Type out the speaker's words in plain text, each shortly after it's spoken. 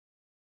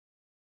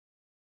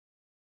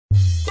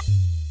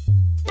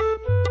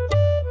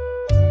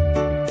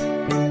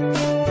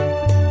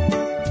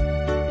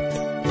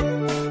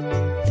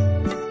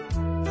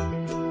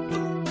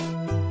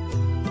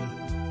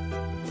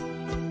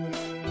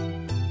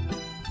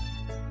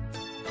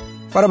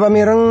Para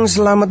pamireng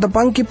selamat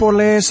tepangki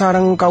pole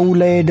sareng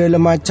kaule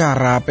dalam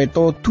acara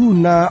peto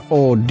tuna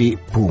odi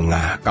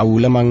bunga.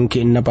 Kaule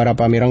mangkin para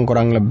pamireng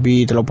kurang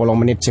lebih 30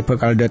 menit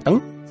sebekal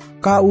dateng.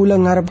 Kaule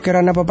ngarep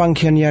kirana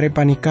pepanggian yare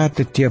panika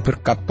tetia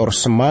berkator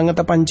semangat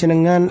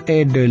panjenengan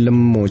dalam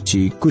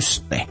moji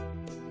Guste.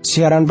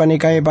 Siaran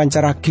panikai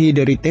pancaraki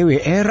dari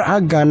TWR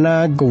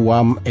Agana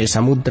Guam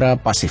Samudra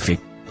Pasifik.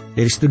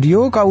 Dari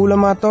studio kaule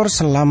matur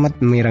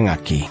selamat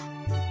mirengaki.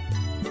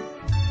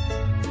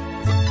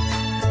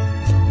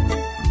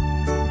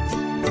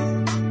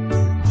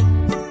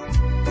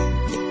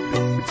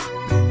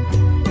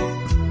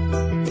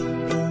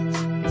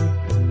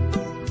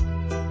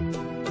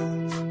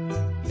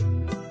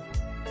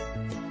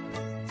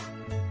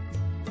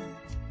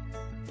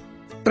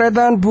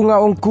 Tretan bunga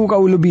ongku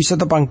kaula bisa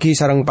tepangki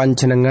sareng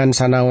panjenengan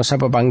sanaosa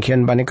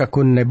pepanggian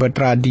panikagun nebet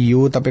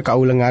radio tapi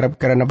kaula ngarep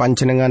karena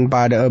panjenengan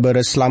pada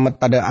beres selamat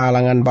tada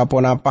alangan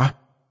papon apa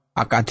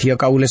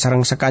akadia kaula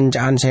sareng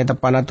sekancaan saya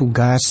tepana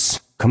tugas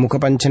kamu ke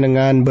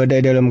panjenengan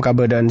badai dalam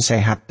keadaan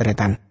sehat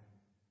tretan.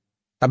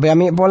 Tapi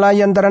amik pola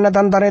yang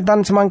taranatan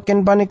taretan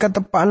semakin panika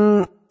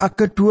tepan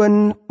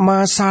akeduan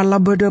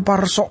masalah beda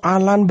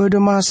persoalan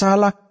beda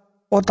masalah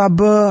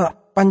otabe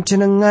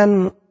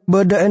panjenengan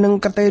beda eneng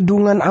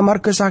ketedungan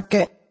amar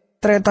kesake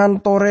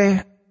tretan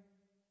tore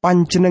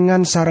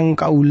panjenengan sareng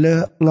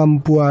kaule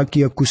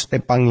ngampuakia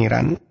Guste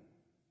Pangeran.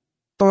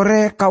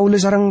 Tore kaule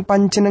sareng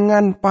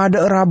panjenengan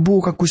pada Rabu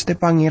ka Guste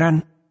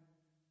Pangeran.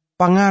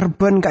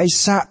 Pangarben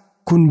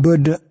kaisa kun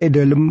beda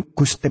dalem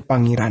Guste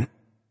Pangeran.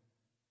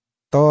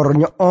 Tor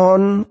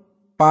nyoon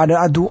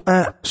pada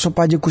adua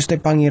supaya Guste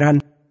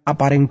Pangeran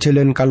apareng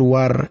jalan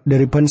keluar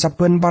dari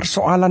ben-saben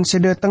persoalan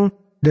sedeteng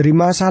dari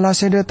masalah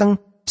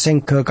sedeteng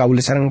sengke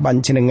kaule sareng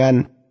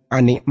panjenengan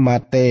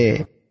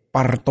anikmate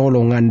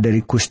partolongan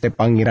dari Guste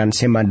Pangeran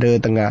semade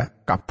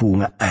tengah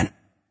kabungaan.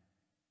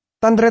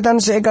 Tantretan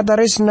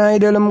seekataresna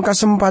dalam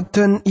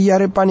kesempatan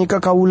iare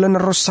panika kaule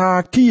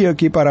nerosaki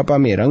yaki para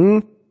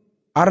pamireng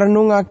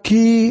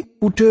arenungaki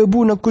udebu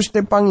na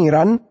Guste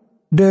Pangeran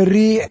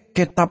dari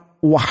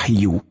kitab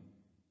Wahyu.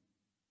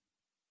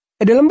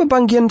 Dalam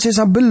pepanggian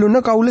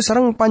sesabeluna kaule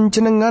sareng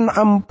panjenengan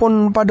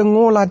ampun pada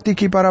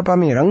ngolatiki para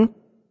pamireng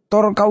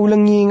tor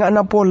kaulengi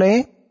ngana pole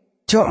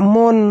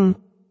jokmon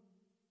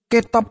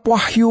kitab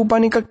Wahyu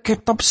panika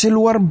kitab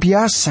seluar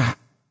biasa.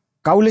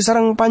 Kaule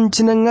sareng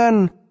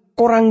panjenengan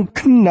korang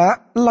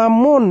kena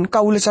lamun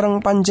kaule sareng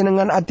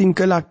panjenengan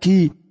atingke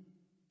lagi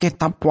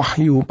kitab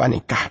Wahyu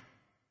panika.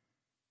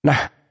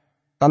 Nah,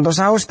 tanto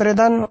saus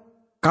tretan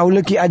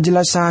kaule ki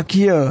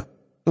ajelasake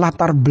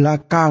latar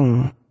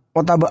belakang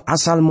otabe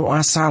asal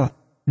muasal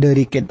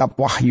dari kitab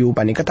Wahyu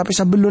panika tapi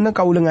sebelumnya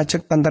kaula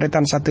ngajak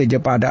tantaretan satu aja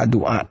pada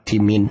doa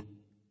timin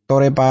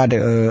tore pada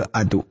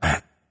doa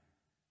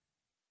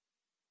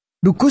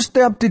dukus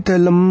tiap di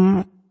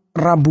dalam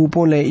Rabu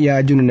pole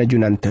ya junan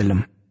dalam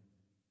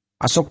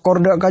asok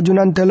korda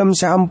kajunan dalam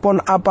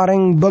seampun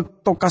apareng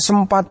bekto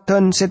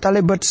kesempatan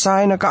setalebat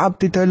saya naka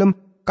abdi dalam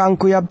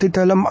kangku abdi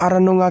dalam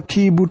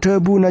aranungaki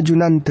budebu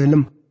najunan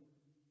dalam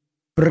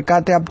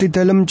berkati abdi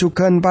dalam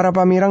juga para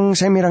pamirang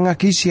saya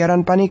mirangaki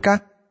siaran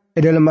panika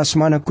dalam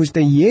asmana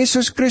Guste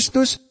Yesus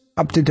Kristus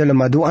abdi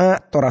dalam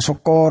doa tora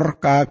sokor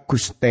ka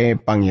Guste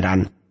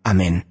Pangeran.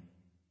 Amin.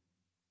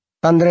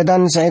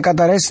 Tandretan saya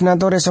kataresna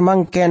tore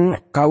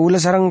semangken kaula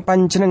sareng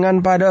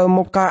panjenengan pada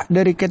muka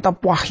dari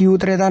kitab Wahyu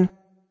tretan.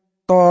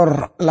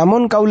 Tor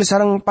lamun kaula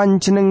sareng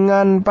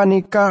panjenengan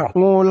panika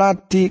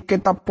ngolati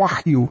kitab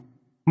Wahyu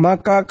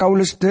maka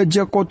kaula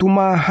sedaja kudu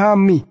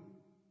memahami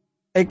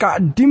eka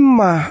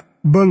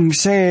dimah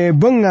bengse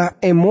benga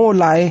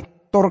emolai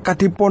tor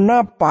katipon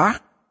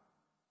apa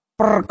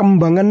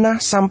perkembangannya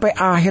sampai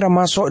akhir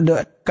masuk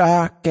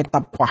ke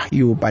kitab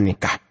Wahyu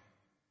panika.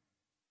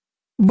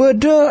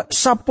 Beda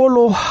 10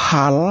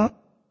 hal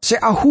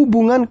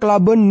seahubungan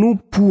kelaban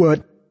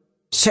nubuat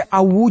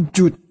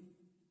seawujud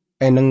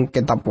eneng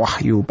kitab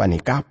Wahyu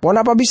panika. Pon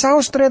apa bisa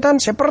tretan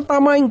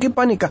sepertama ingki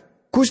panika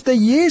Guste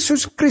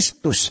Yesus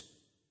Kristus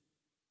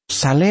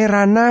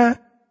salerana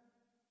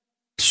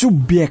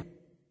subjek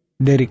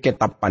dari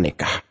kitab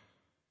panika.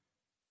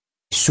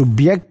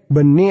 Subjek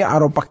beni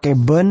aropa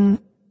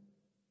keben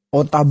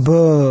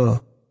otabe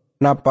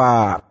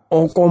napa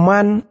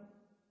okoman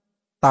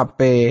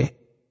tape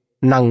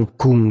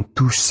nanggung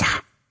dosa.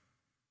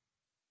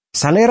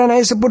 Salera na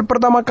disebut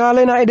pertama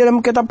kali na dalam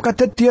kitab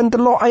Kejadian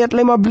 3 ayat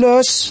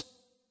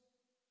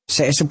 15.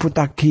 Saya sebut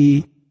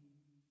lagi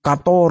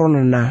katoron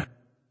na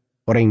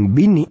orang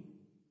bini.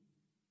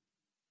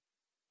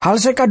 Hal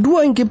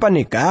kedua yang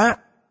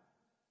kipanika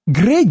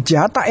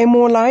gereja tak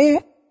emulai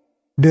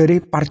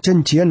dari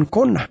perjanjian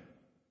kona.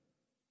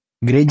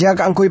 Gereja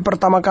keangkui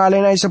pertama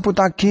kali na disebut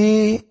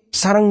lagi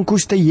sareng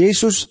Guste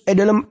Yesus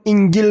dalam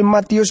Injil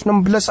Matius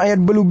 16 ayat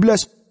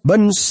 12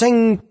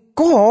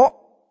 bensengko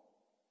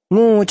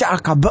nguca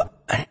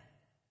akaba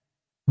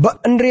ba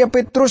Andrea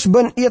Petrus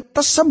ban ia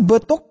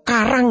tesebeto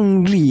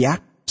karang lia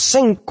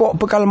sengko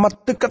bekal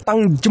mate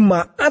ketang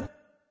jemaat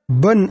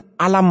ban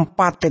alam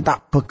pate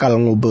tak bekal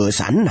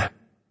ngubesana.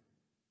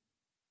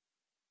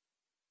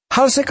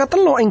 Hal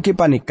sekatelo engke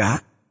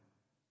panika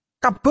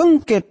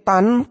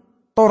kabengketan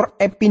tor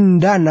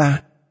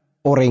epindana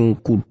orang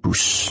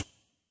kudus.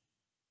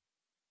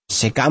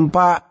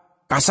 Sekampa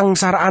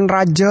kasengsaraan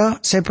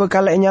raja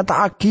sebekal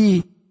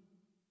nyataaki.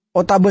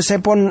 Otabe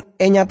sepon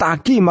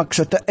nyataaki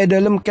maksudnya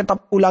dalam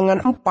kitab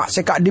Ulangan 4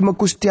 sekak di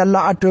Gusti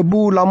Allah ada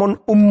bu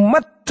lamun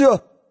umat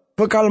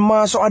bekal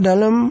masuk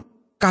dalam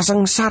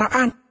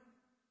kasengsaraan.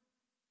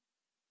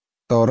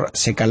 Tor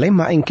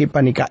sekalema engke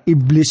panika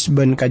iblis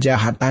ben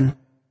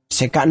kejahatan.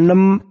 Seka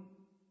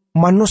 6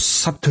 manus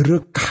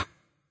saderekah.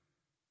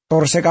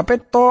 Tor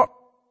sekapeto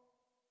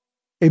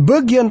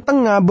bagian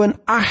tengah ben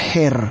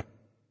akhir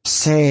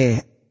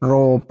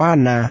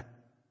seropana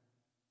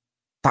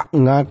tak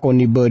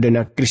ngakoni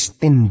bedana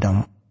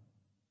Kristendom.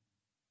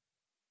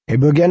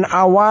 Bagian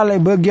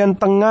awal, bagian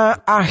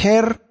tengah,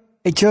 akhir,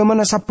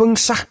 mana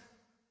sabengsa.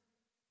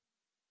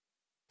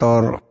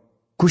 Tor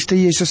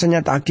Gusti Yesus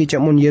nyataki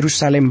camun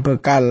Yerusalem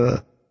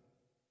bekal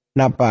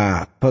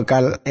napa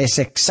bekal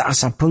esek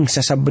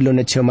sabengsa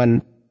sebelum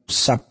zaman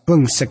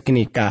sabengsa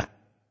kenika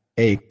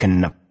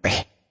genepeh.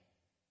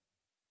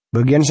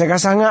 Bagian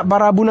sekasanga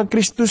para abuna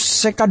Kristus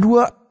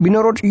sekadua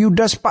binurut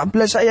Yudas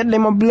 14 ayat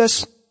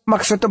 15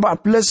 maksud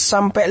 14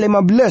 sampai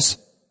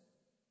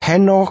 15.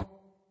 Henok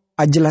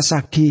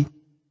ajelasaki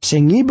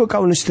sengi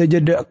bekal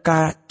sedaja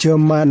ka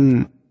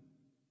zaman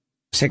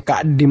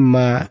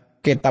sekadima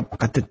kitab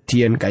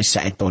Kadadian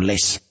kaisa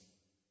etoles.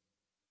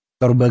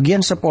 Tor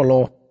bagian 10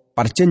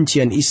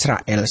 perjanjian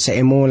Israel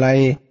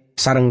seemulai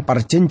sareng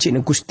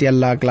perjanjian Gusti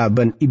Allah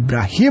kelaban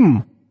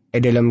Ibrahim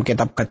dalam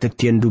kitab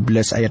Kadadian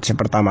 12 ayat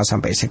pertama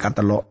sampai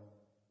sekatelo.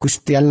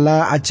 Gusti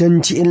Allah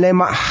ajanjiin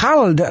lema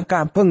hal dak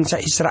ka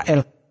bangsa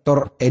Israel.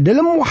 Tor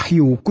dalam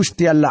Wahyu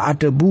Gusti Allah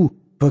ada bu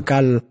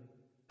bekal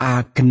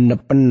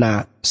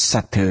agenepena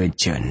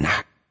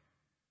sadejana.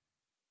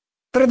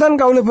 Tretan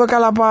kaule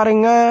bekal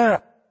paringa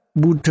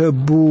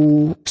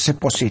budebu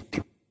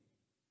sepositif.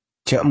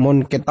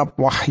 Jakmon kitab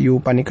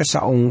Wahyu panika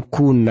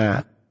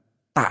saungkuna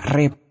tak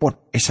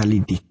repot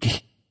esalidiki.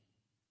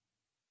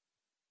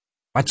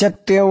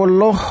 Pacet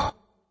teolog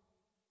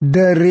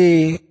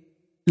dari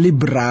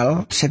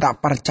liberal saya tak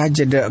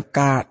percaya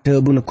deka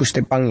debun Gusti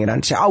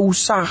Pangeran saya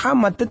usaha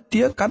mata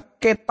dia kat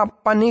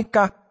kitab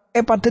panika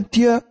pada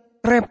dia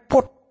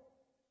repot.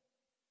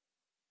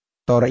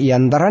 Tor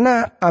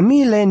iantarana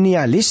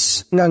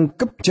amilenialis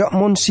ngangkep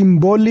jakmon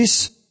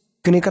simbolis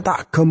kini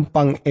tak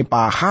gampang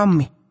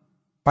pahami.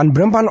 Pan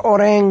berempan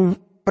orang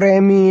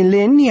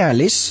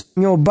premilenialis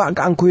nyoba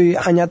keangkui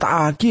hanya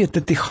tak aki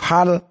teti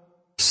hal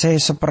saya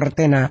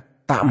sepertena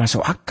tak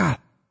masuk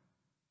akal.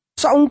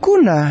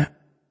 Saungkuna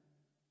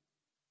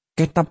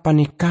kitab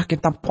panika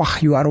kitab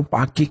Wahyu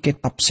arupaki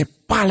kitab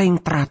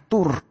sepaling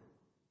teratur.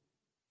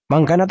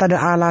 Mangkana tak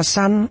ada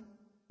alasan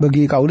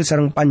bagi kaula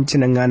sareng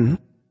panjenengan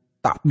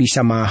tak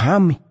bisa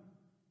memahami.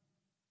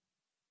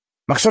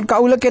 Maksud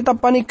kaula kitab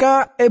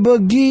panika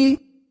bagi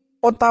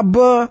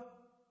otabe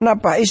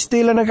napa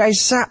istilah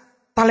kaisa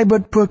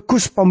talebet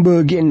bagus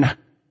pembagian.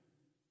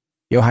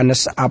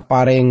 Yohanes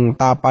apareng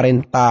ta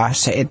parenta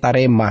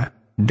seetarema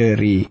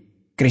dari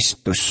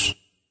Kristus.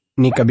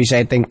 Nika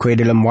bisa itengkue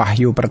dalam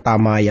Wahyu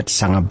pertama ayat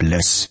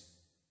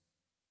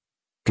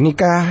 19.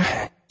 Kenika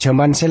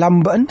zaman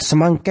selamban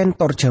semangken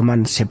tor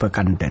zaman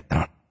sebekan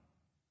datang.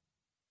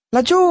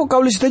 Laju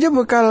kaulis saja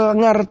bakal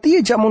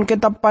ngerti jamun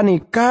kitab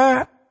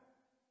panika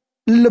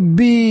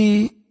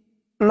lebih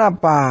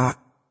napa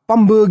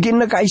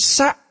pembagian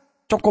kaisa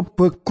cukup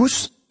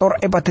bagus tor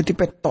dadi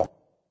petok.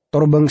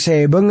 Tor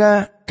bangsa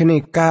benga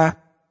kenika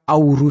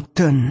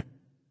aurutan.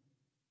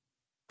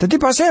 Jadi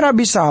pasera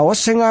bisa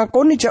sing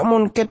ngakoni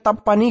jakmun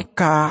kitab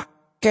panika,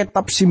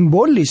 kitab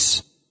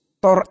simbolis,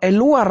 tor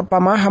luar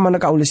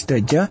pamahaman kaulis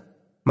daja,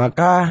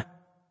 maka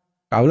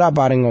kaulah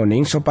paring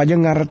ngoning supaya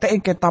ngerti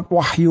kitab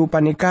Wahyu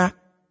panika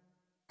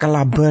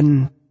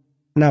kelaben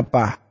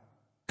napa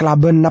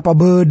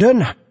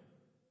bedana.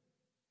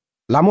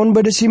 Lamun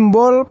beda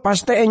simbol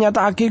pasti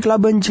nyataake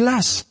kelaben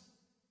jelas.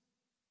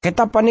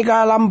 Kitab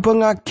panika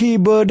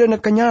lampengaki bedana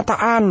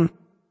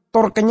kenyataan.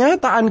 Tor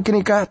kenyataan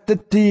kenika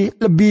tadi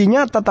lebih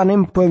nyata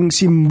tanempeng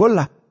simbol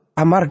lah.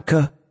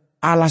 Amarga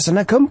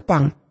alasana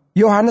gampang.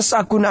 Yohanes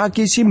akuna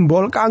aki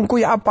simbol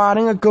kaangkuy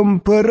apa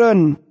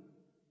ngegemberan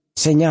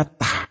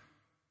senyata.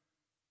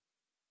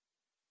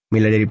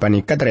 Mila dari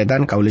panika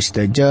teretan kaulis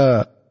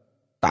daja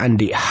tak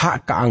andi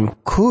hak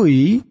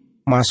kaangkuy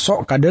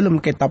masuk ke dalam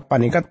kitab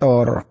panika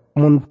tor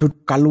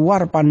muntut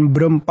keluar pan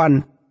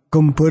berempan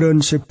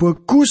gemberan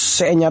sebagus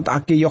senyata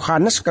aki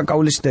Yohanes ke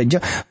kaulis daja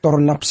tor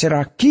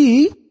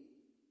nafsiraki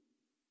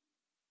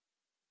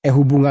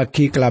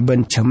hubungaki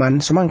kelaban zaman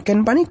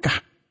semangken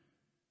panikah.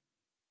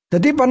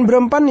 Jadi pan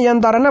berempan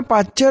yantarana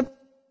pacet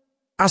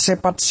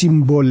asepat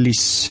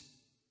simbolis.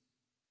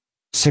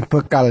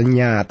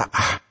 Sebekalnya tak.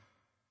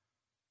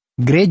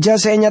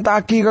 Gereja saya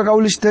nyataki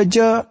kakaulis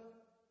daja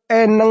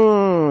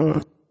eneng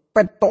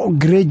petok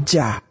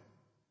gereja.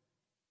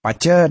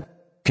 Pacet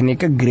kini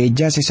ke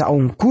gereja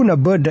sesaungku na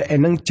beda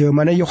eneng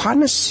zamana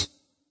Yohanes.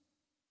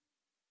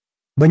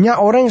 Banyak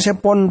orang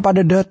sepon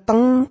pada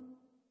datang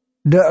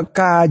dek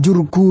ka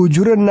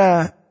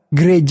jurku-jurena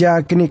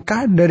gereja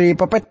kenika dari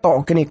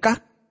pepetok kenika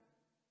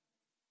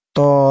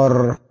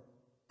tor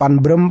pan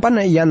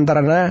berempan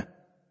yantarana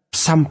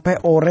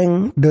sampai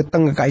orang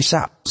datang ke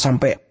kaisa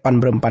sampai pan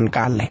berempan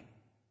kali.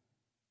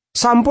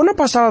 Sampuna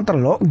pasal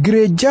terlo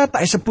gereja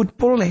tak sebut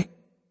boleh.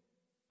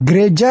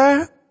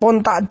 Gereja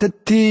pon tak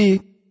dadi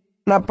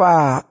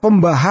napa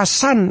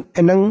pembahasan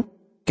eneng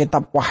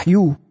kitab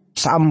Wahyu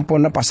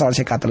sampuna pasal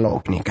sekatelo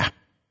kenika.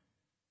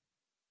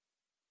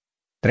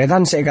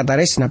 Tretan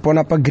sekataris napon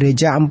apa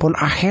gereja ampun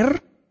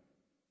akhir.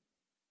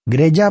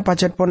 Gereja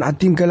pacet pon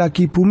atinggal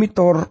lagi bumi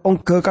tor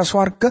ongke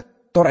kaswarga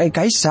tor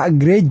kaisa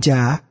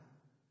gereja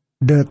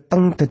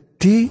dateng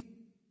dadi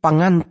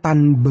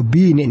pangantan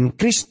bebinin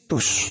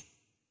Kristus.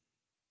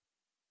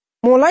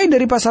 Mulai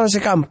dari pasal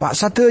sekampak,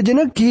 satu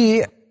jenegi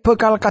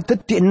bekal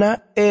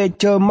kadetikna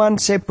jaman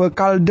se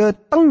bekal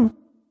dateng.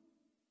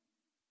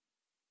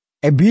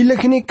 Bila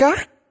kenika,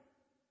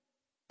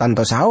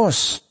 tanto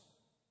saos,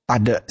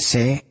 tada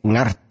se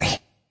ngerti.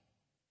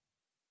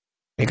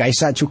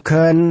 Kaisa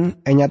juga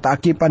nyata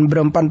akipan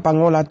berempan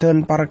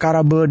pangoladan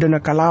perkara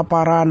bedena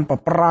kelaparan,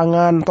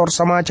 peperangan, tor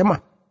semacam.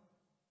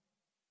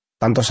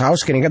 Tanto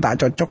saos kenika tak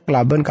cocok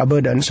laban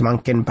kabedan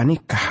semakin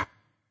panikah.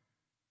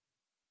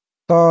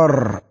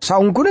 Tor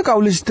saungkuna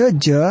kaulis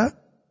daja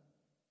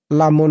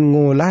lamun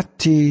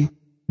ngulati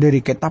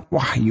dari kitab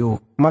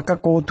Wahyu maka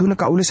kuduna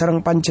kaulis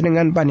sareng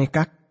panjenengan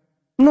panika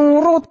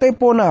nurote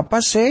ponapa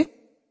se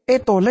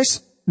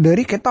etoles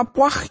dari kitab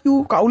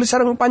Wahyu kaulis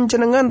sareng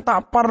panjenengan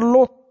tak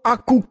perlu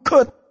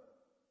aguget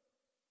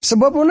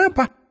sebab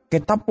apa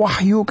kitab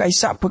Wahyu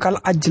kaisa bekal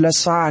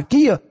ajelasake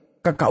ya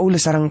ka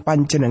kaulis sareng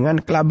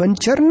panjenengan kelaban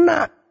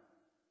cerna.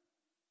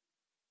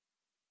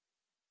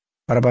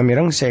 Para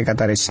pamirang saya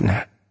kata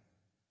resna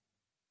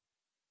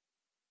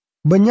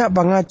banyak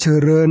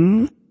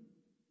pengajaran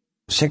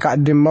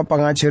sekadema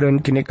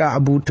pengajaran kinika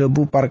abu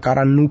debu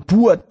perkara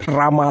nubuat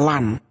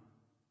ramalan.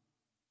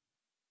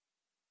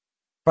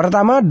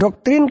 Pertama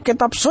doktrin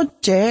kitab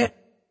suci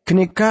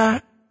kinika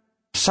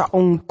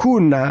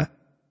saungkuna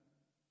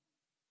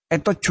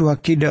eto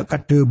juakida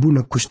kadebu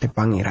na Gusti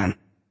Pangeran.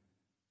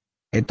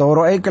 Eto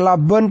roe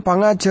kelaban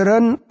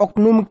pengajaran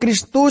oknum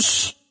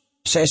Kristus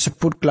saya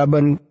sebut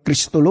kelaban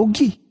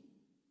kristologi.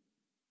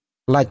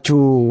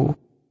 Laju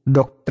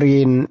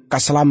doktrin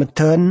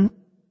keselamatan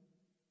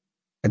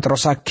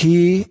terus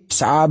lagi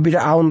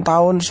saabida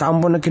tahun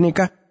sampun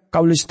kenika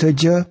kaulis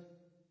daja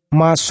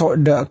masuk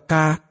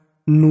deka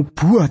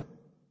nubuat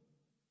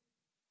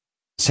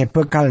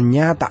sebekal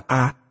nyata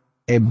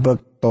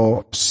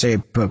ebekto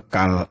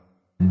sebekal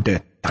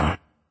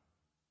datang.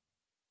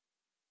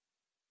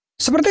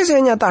 Seperti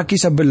saya nyataki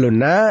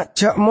sebelumnya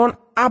jakmon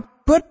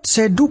abad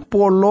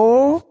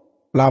sedupolo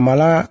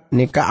lamala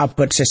nika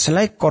abad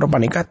seselekor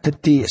panika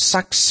dadi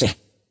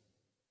saksi.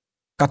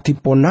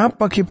 Katipun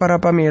apa ki para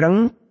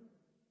pamirang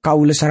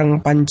kaula sareng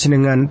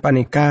panjenengan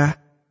panika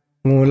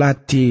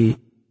ngulati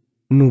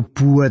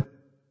nubuat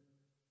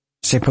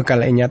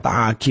sebekal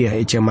nyataake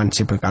jaman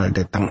sebekal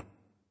datang.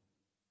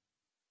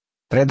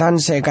 Tretan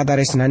saya kata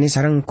resnani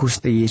sareng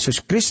Gusti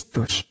Yesus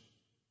Kristus.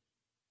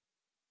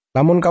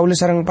 Lamun kaula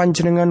sareng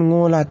panjenengan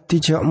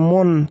ngulati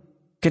jamon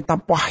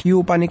kitab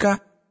Wahyu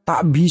panika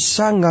tak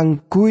bisa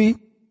nganggui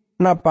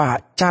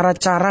napa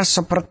cara-cara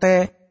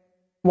seperti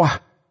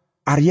wah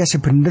Arya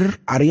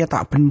sebener, Arya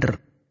tak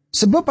bener.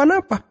 Sebab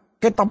apa?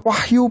 Kitab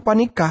Wahyu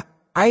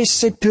panika, ai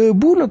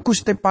sedebu na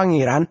Gusti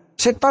Pangeran,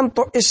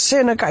 setanto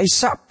esena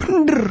kaisa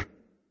bener.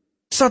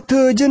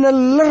 Sadejana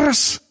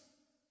leres.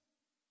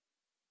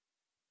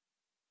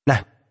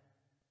 Nah,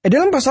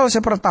 dalam pasal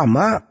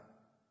pertama,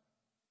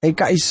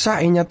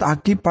 kaisa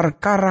nyataki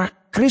perkara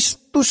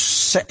Kristus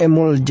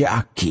seemul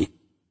jaaki.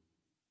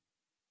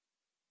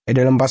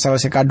 Dalam pasal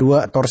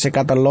kedua, tor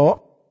sekatelo,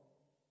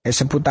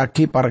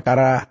 sebutaki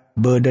perkara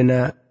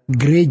bedana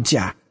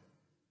gereja.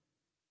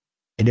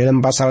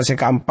 Dalam pasal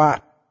keempat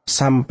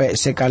sampai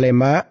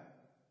sekalema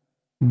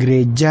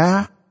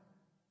gereja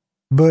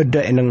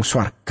beda eneng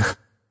swarga.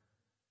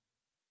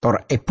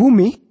 Tor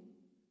bumi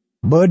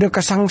beda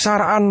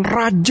kesangsaraan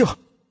raja.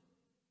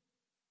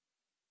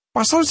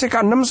 Pasal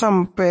ke-6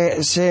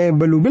 sampai 11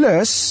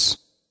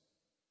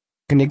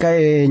 kenika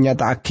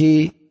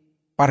nyataki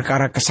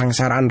perkara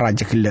kesangsaraan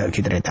raja gila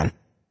kitretan.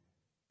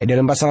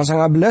 Dalam pasal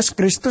 19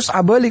 Kristus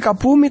abali ka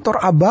bumi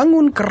tor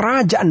abangun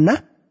kerajaan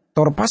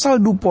tor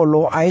pasal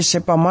 20 ayat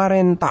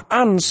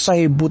sepamarentaan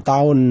 1000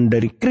 tahun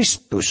dari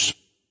Kristus.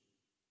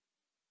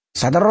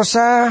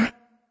 Saterosa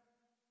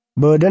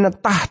bedana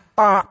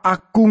tahta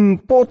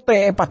agung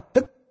pote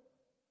patek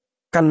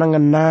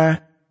kanangena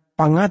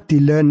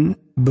pangadilan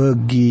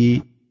bagi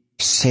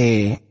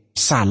se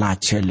salah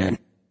jalan.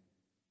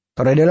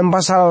 Tor dalam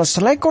pasal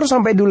 1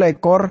 sampai 2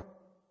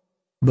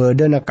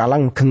 bedana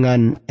kalang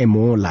gengan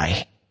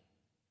emolai.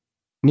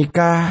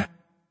 Nikah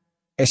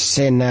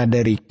esena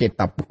dari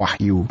kitab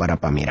Wahyu para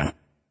pamirang.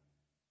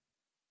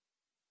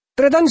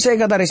 Tretan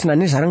saya kata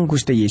resnani sareng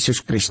Gusti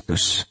Yesus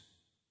Kristus.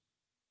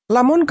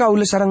 Lamun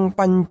kaula sareng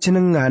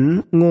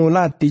panjenengan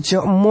ngolati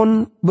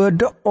mun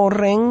beda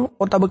orang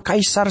utawa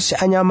kaisar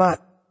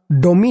seanyama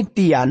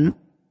Domitian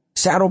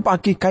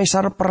searopaki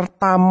kaisar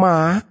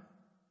pertama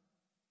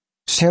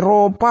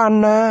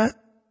seropana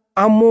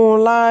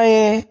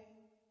amulae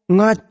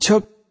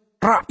ngajak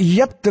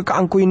rakyat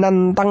keangkui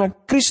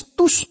nantang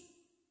Kristus.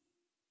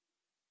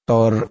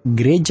 Tor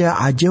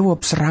gereja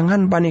ajawab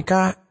serangan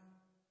panika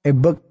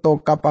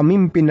ebekto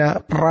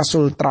kapamimpina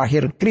rasul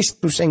terakhir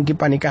Kristus engki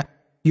panika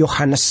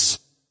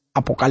Yohanes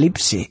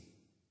Apokalipsi.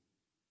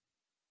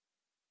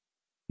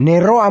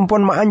 Nero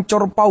ampun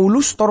maancor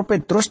Paulus tor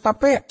Petrus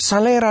tapi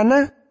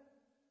salerana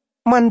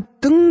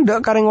manteng dak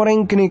kareng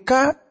orang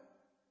kenika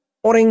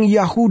orang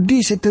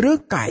Yahudi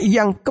sedereka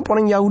yang ke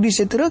orang Yahudi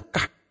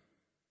sedereka.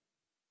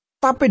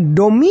 Tapi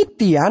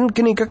Domitian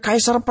kenika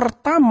kaisar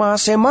pertama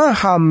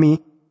semahami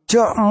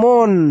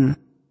jakmon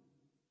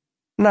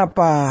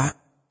napa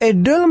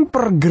dalam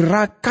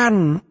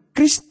pergerakan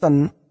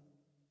Kristen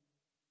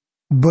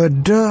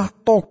beda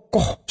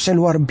tokoh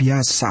seluar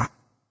biasa.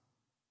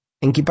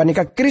 Engki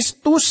panika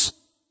Kristus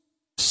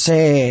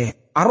se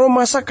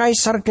aromasa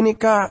kaisar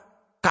kenika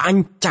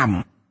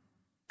kaancam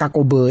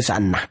kakobe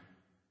sana.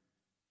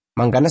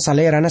 Mangkana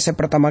salerana se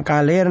pertama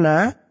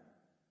kalerna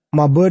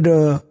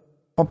mabede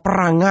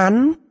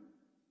peperangan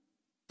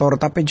tor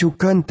tapi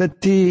juga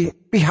teti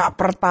pihak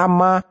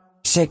pertama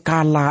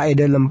sekala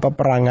dalam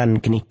peperangan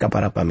kenika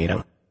para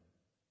pamirang.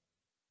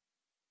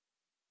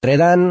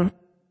 Tredan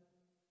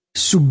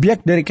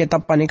subjek dari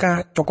kitab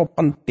panika cukup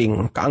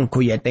penting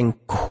kaangkui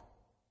etengku.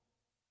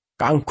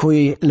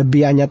 Kaangkui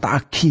lebih hanya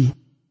taaki.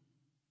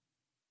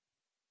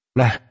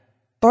 Nah,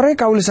 tore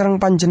kaul sareng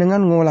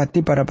panjenengan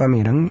ngolati para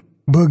pamirang,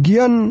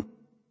 bagian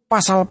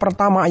pasal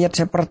pertama ayat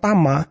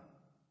pertama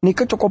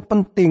nika cukup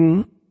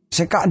penting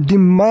seka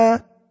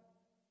dima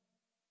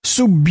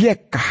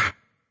subjekah.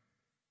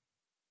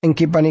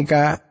 Engki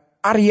panika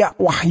Arya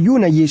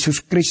Wahyu na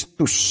Yesus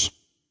Kristus.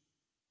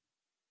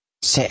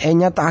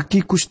 Seenya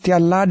taaki Gusti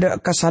Allah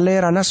dak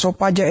kasalerana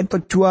sopaja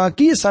itu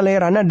cuaki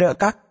salerana dak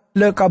ka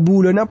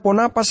lekabulana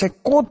ponapa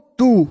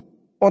sekotu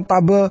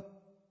otabe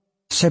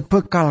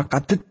sebekal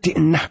katetik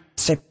nah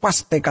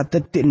sepaste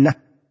katetik nah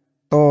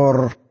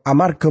tor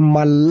amar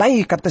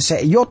gemalai kata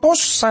se yotos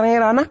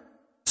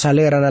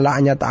salerana la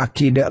anya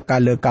taaki dak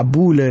ka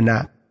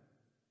lekabulana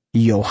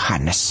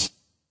Yohanes.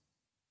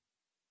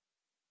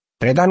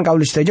 Tretan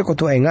kaulis tejo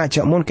kutu enga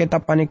jakmon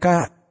kitab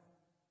panika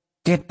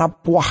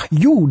kitab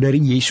Wahyu dari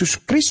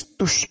Yesus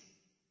Kristus.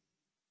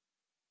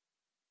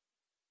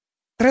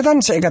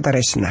 Tretan saya kata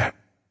resna.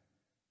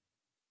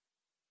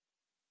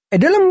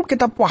 Dalam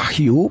kitab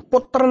Wahyu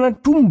poterna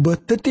dumba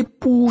teti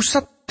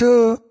pusat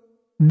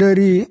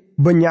dari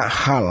banyak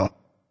hal.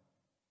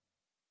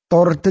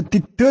 Tor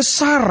teti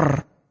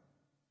dasar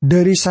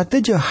dari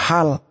sateja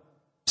hal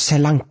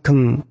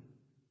selanggeng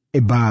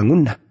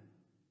bangun.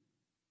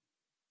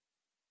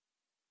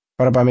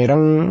 Para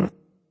pamirang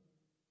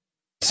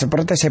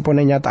seperti saya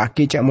pun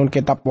nyataki cakmun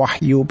kitab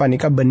Wahyu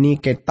panika beni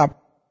kitab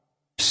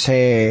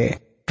se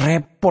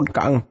repot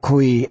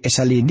kaangkui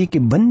esalidiki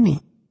beni.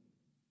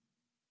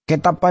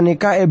 Kitab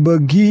panika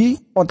bagi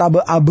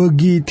otabe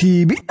abegi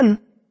tibien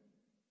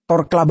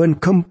tor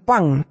kelaben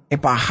gempang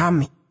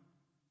pahami.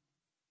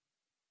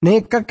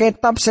 Neka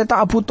kitab seta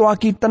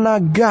aputuaki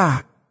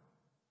tenaga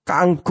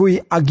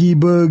kaangkui agi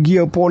bagi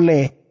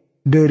pole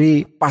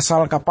dari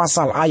pasal ke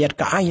pasal ayat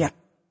ke ayat.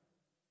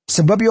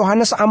 Sebab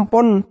Yohanes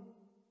ampon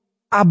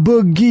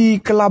abegi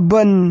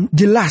kelaban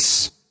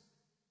jelas.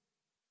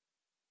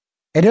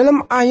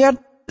 Dalam ayat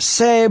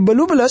 11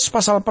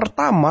 pasal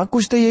pertama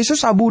Gusti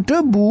Yesus abu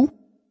debu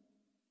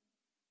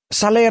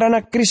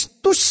salerana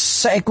Kristus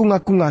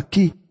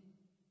seekung-akungaki.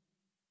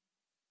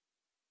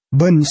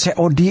 Ben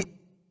seodi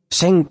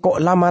sengkok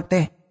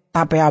lamate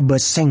tapi abe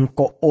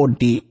sengkok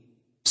odi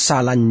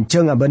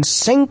salanjeng ben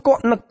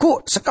sengkok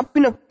nekuk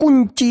sekapina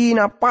kunci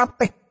na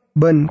pateh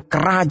ben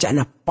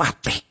kerajaan na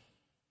pateh.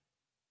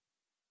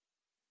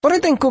 Tore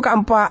tengku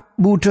keempat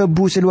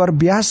budebu seluar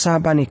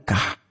biasa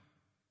panikah.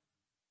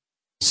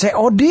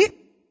 Seodi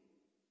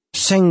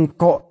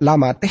sengkok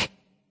lamate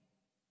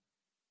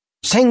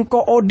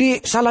sengkok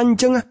odi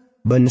salanjeng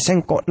ben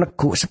sengkok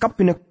neku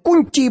sekapina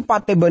kunci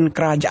pate ben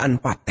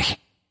kerajaan pateh.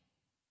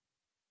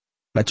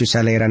 Laju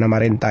salerana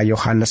marenta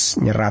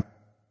Yohanes nyerat.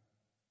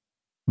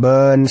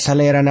 Ben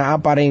salerana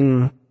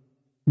aparing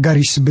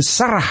garis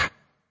besar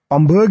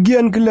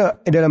pembagian gela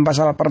dalam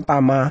pasal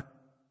pertama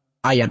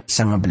ayat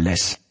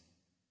 19.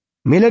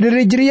 Mila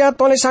dari jeria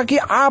tolesaki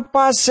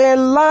apa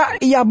sela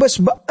ia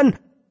besbaan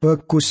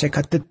bagus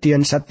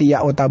sekatetian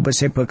satia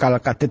otabese bekal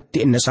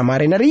katetian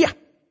samarina ria.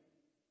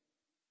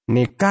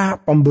 Nika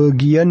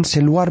pembagian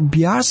seluar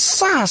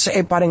biasa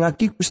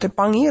seeparengaki Gusti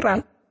Pangeran.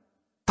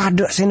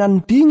 Tada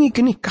senandingi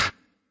kenikah.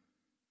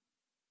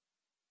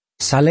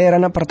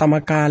 Salerana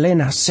pertama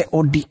kalena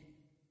seodi.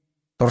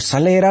 Tor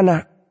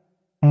salerana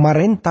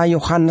marenta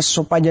Yohanes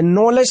supaya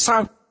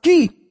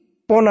nolesaki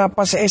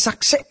ponapa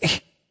seesak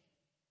seeh.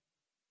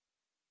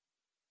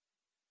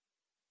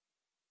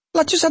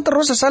 Laju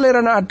terus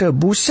salerana ada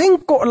bu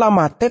sengkok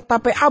lamate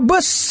tapi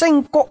abes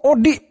sengkok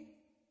odi.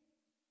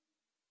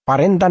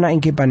 Parentana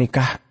ingki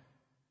panikah.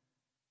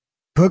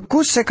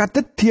 Bagus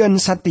sekatetian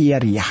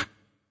satiyariah.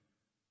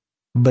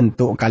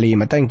 bentuk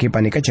kalimat yang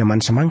kipanika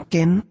zaman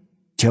semangkin.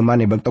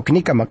 Zaman ebek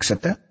kenika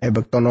maksudnya,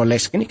 ebek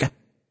noles kenika.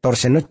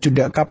 Torseno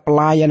juga ka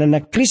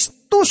pelayanan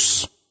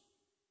Kristus.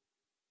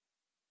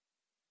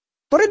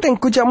 Tori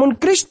tengku jamun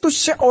Kristus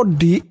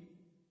seodi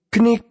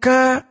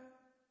kenika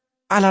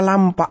ala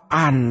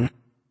lampaan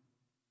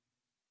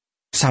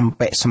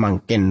sampai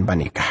semangkin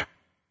panika.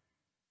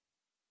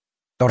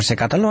 Torse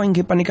kata lo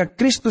inggi panika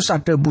Kristus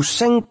ada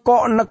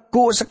busengko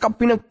nego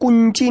sekapina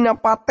kunci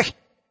napateh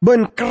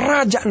ben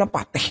kerajaan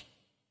napateh.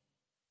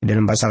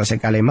 Dalam pasal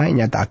sekalima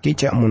nyataki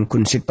cak mun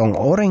kun sitong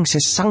orang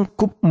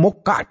sesangkup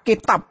moka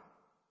kitab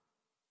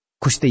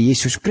Gusti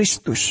Yesus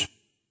Kristus.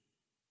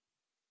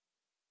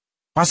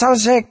 Pasal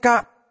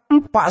seka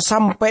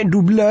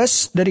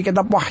 4-12 dari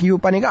kitab Wahyu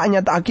panika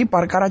nyataki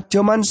perkara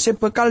zaman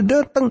sebekal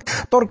dateng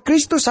tor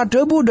Kristus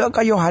ada budak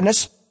ka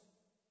Yohanes.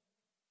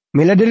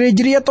 Mila dari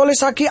jeria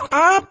tolesaki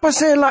apa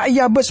sela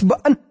ia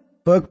besbaan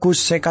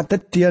bagus seka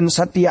tedian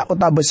satia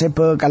utabe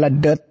sebekal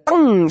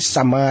dateng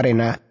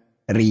samarena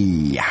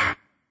ria.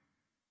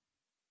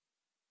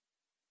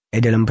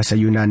 Dalam bahasa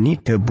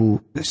Yunani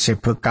debu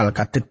sebekal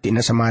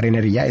katetina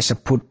samarena ria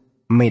sebut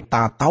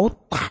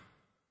metatauta.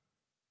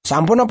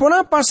 Sampun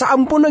apa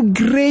sampun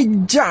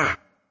gereja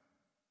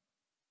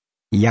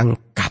yang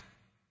kat.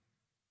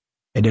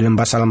 Dalam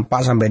pasal 4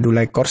 sampai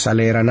 2 ekor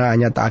salerana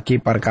hanya taki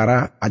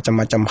perkara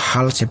macam-macam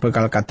hal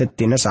sebekal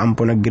katetina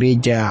sampun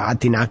gereja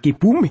atina aki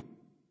bumi.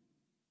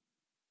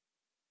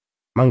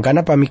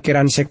 Mangkana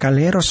pemikiran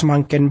sekalero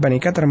semakin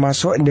panika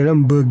termasuk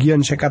dalam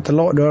bagian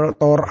sekatelo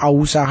tor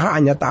usaha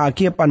hanya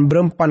taki pan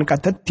berempan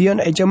katetian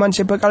zaman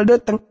sebekal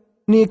dateng.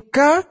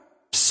 Nika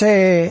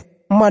se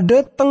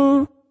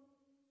madeteng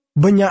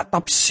banyak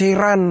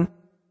tafsiran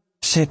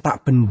saya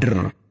tak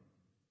bener.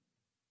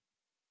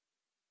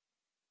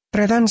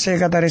 Tretan saya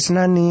kata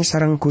resnani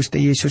sarang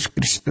Gusti Yesus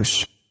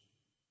Kristus.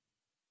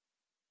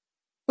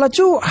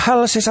 Laju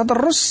hal sesa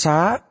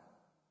terusa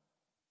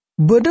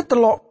beda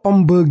telok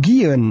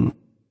pembagian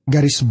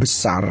garis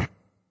besar.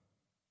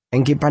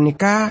 Engki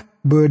panika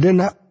beda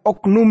na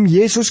oknum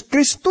Yesus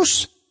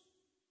Kristus.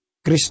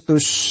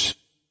 Kristus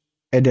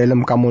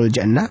dalam kamul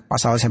jannah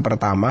pasal yang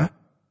pertama.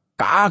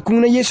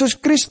 Keagungna Yesus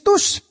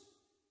Kristus.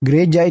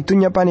 Gereja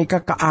itunya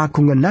panika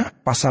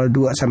keagungan pasal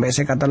 2 sampai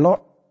sekata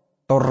lo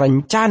tor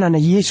rencana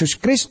na Yesus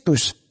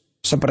Kristus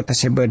seperti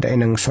sebeda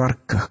nang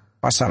swarga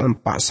pasal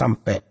 4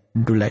 sampai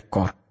 2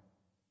 ekor.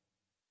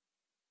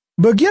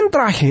 Bagian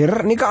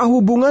terakhir nika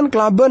hubungan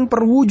kelaban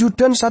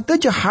perwujudan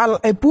sateja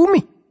hal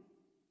bumi.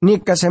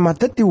 Nika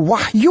semateti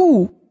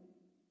Wahyu.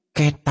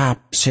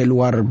 Kitab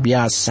seluar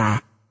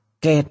biasa,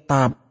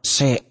 kitab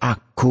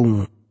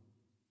seagung.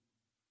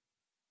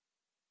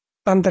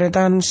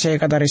 Tantretan saya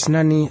kata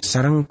resnani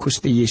sarang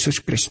Gusti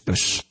Yesus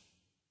Kristus.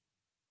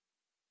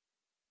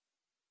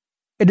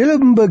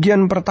 Dalam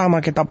bagian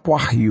pertama kitab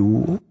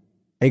Wahyu,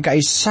 eka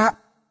isa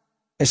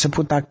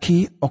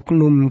sebutaki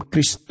oknum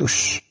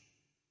Kristus.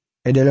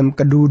 Dalam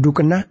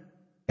kedudukanna,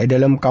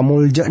 dalam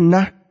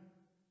kamuljana,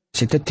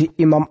 seteti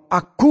imam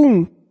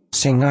agung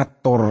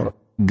sengator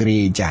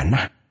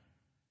gerejana.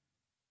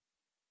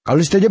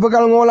 Kalau saja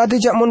bakal ngolati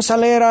jak mon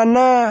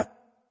salerana,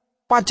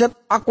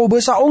 pajat aku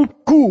besa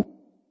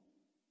ongku.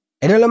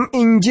 Dalam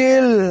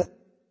Injil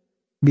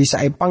bisa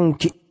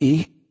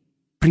ipangki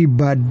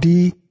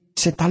pribadi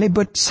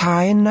setalebet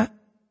saena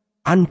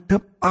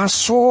antep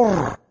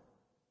asor.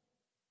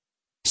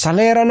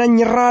 Salerana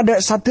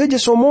nyerada sateja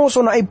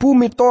somoso na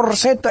bumi tor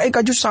seta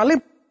kaju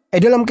salib.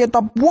 Dalam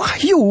kitab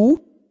Wahyu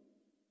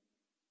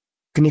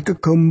kini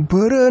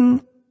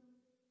kegambaran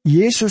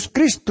Yesus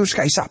Kristus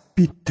kaisa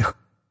bida.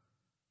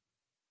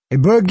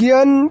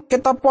 Bagian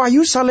kitab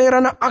Wahyu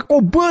salerana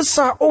aku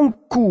besa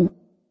ongku.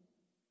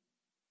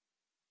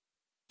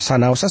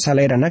 Sanausa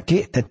salerana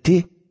ke tadi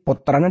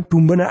putrana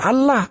dumbana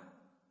Allah.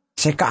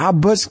 Seka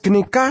abas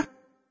kenika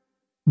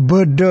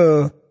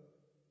beda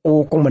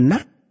okomena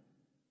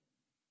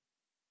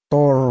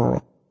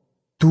tor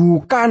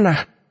dukana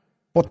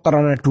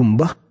putrana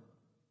dumba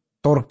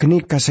tor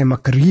kenika sema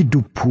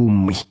keridu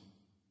bumi.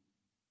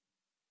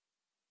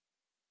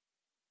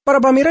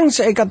 Para pamirang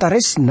saya kata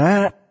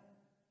resna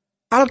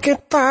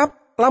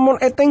Alkitab lamun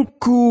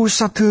etengku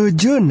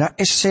sadejena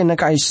esena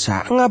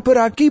kaisa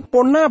ngabaraki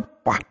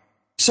ponapa.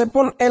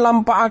 Sepon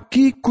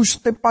elampaaki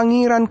Gusti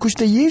Pangeran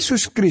Gusti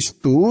Yesus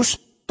Kristus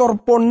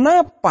torpon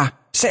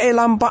napa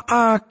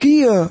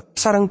seelampaaki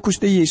sareng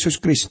Gusti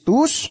Yesus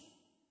Kristus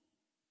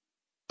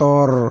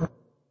tor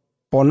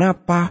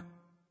ponapa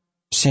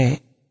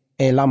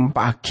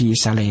seelampaaki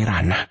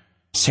salerana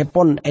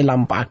sepon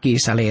elampaaki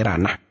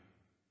salerana.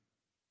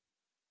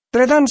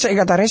 Tretan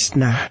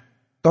seikataresna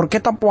tor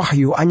kitab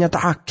Wahyu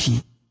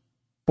anyataaki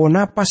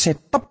ponapa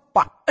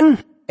setepaan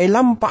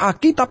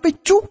elampaaki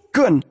tapi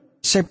cuken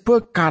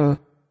sebekal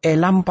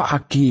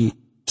elampaaki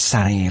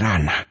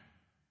sarirana.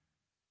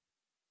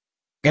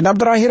 Kitab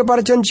terakhir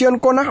perjanjian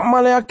konak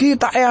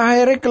Maleaki tak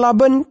akhirnya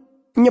kelaban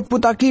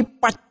nyebutaki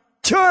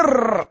pacar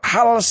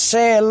hal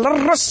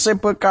seleres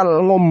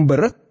sebekal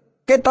ngomber.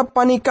 Kitab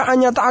panika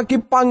anyataaki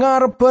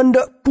pangar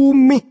bandak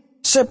bumi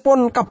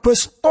sepon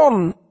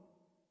kabeston.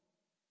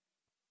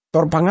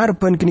 Tor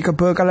pangarban kini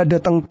kebakala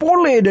datang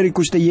pole dari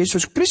Gusti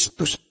Yesus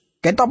Kristus.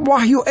 Kitab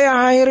Wahyu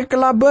akhir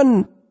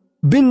kelaban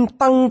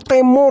bintang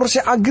temor se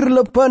agir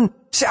leban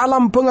se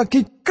alam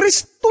bangagi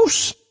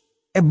Kristus.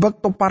 Ebak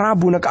to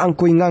parabu na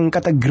kaangkoy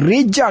ngangkata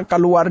gereja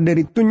keluar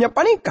dari dunia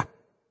panika.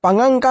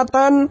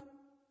 Pangangkatan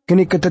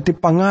kini keteti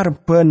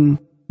pangarban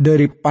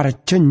dari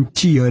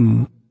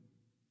perjanjian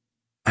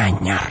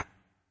anyar.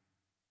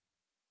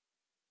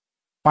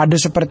 Pada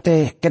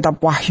seperti kitab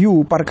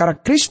Wahyu perkara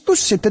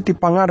Kristus seteti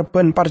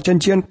pangarban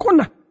perjanjian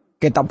kona.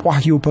 Kitab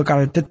Wahyu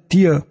bakal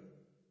dedia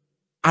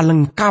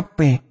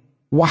alengkape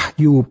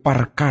Wahyu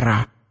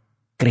perkara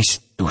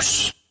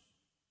Kristus.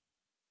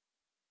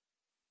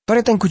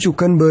 Tareteng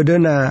kujukan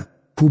badana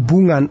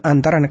hubungan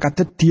antara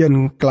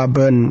kadedian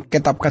kelaban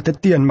kitab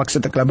kadedian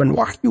maksudnya kelaban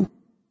Wahyu.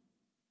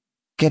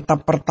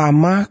 Kitab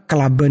pertama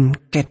kelaban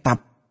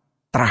kitab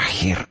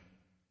terakhir.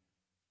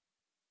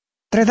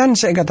 Tretan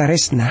saya kata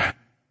resna.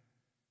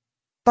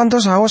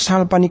 Tanto saos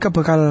hal panika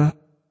bakal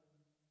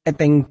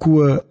eteng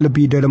gua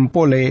lebih dalam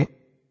pole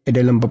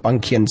dalam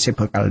pepangkian se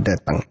bakal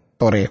datang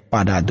tore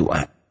pada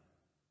doa.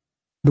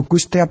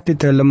 Dukus tiap di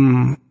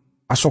dalam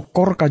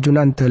asokor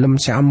kajunan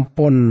dalam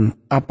seampon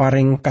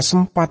apareng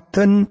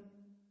kesempatan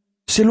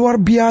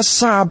seluar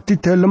biasa di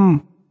dalam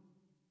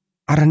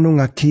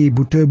arenungake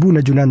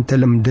budebu najunan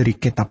dalam dari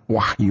kitab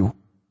Wahyu.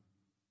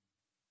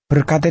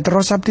 Berkate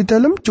terus abdi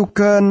dalam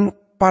juga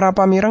para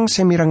pamirang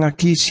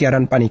semirangaki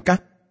siaran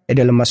panika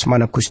dalam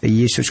asmana Gusti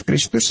Yesus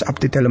Kristus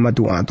abdi dalam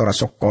doa atau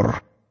rasokor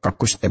ka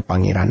Gusti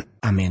Pangeran.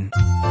 Amin.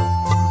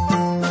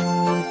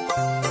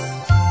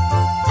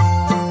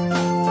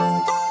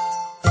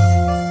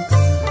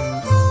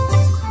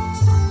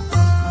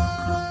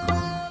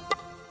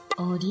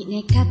 Odi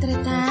nekat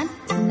retan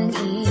nang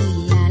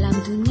alam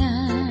dunia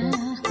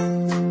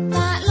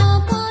tak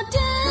lopo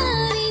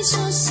dari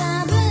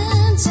susah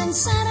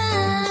sengsara.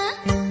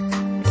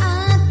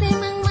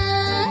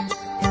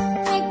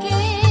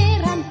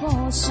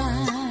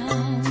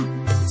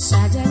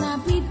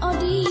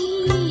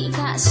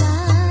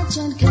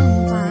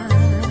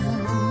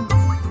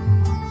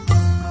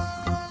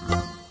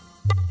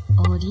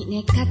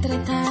 Nekat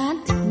rekat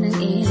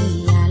nang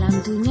alam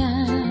dunia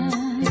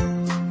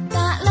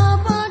tak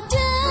lopo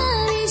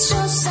dari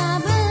susah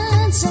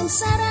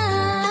sengsara.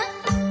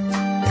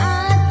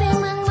 Ate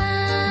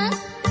mang-mang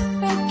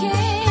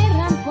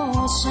pikiran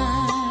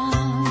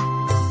posang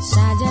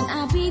sajan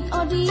abid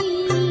odi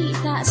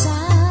tak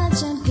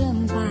sajan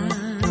gempang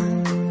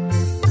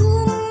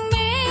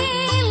kumelange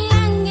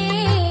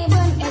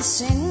ben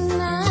esen